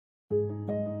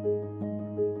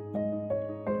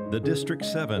The District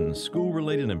 7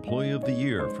 School-Related Employee of the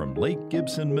Year from Lake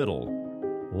Gibson Middle,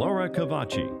 Laura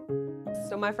Kovachy.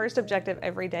 So my first objective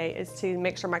every day is to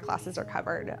make sure my classes are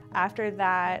covered. After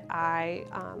that, I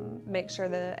make sure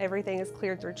that everything is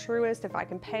cleared through Truist if I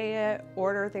can pay it,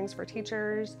 order things for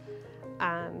teachers,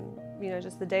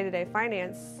 just the day-to-day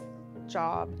finance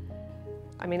job.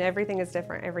 I mean, everything is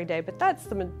different every day, but that's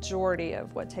the majority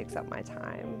of what takes up my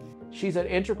time. She's an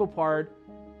integral part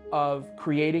of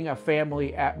creating a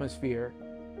family atmosphere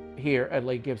here at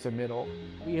Lake Gibson Middle.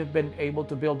 We have been able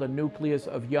to build a nucleus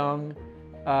of young,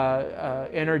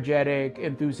 energetic,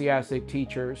 enthusiastic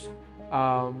teachers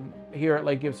here at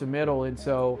Lake Gibson Middle. And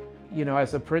so,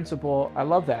 as a principal, I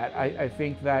love that. I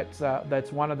think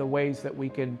that's one of the ways that we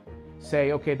can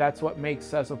say, okay, that's what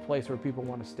makes us a place where people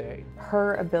want to stay.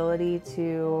 Her ability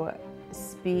to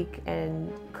speak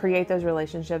and create those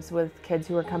relationships with kids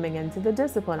who are coming into the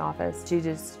discipline office. She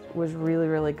just was really,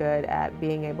 really good at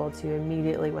being able to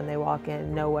immediately when they walk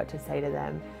in know what to say to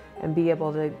them and be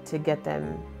able to get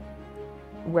them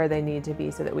where they need to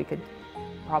be so that we could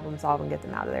problem solve and get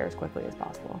them out of there as quickly as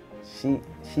possible. She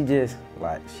just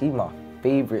she my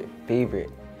favorite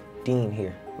dean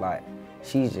here.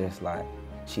 She's just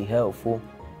she helpful.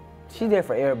 She's there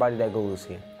for everybody that goes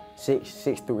here,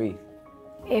 6th through 8th.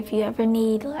 If you ever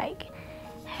need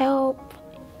help,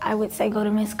 I would say go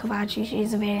to Miss Kovachy.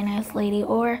 She's a very nice lady.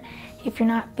 Or if you're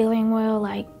not feeling well,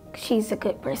 she's a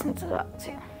good person to talk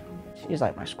to. She's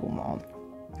like my school mom.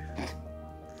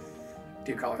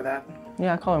 Do you call her that?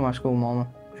 Yeah, I call her my school mama.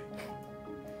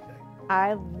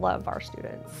 I love our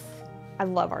students. I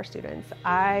love our students.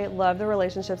 I love the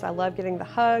relationships. I love getting the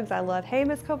hugs. I love, hey,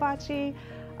 Miss Kovachy.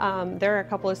 There are a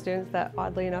couple of students that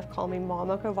oddly enough call me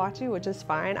Mama Kovachy, which is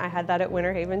fine. I had that at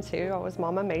Winter Haven too. I was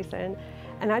Mama Mason.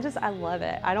 And I love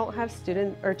it. I don't have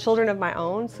children of my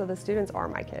own, so the students are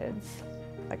my kids.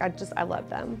 I love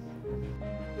them.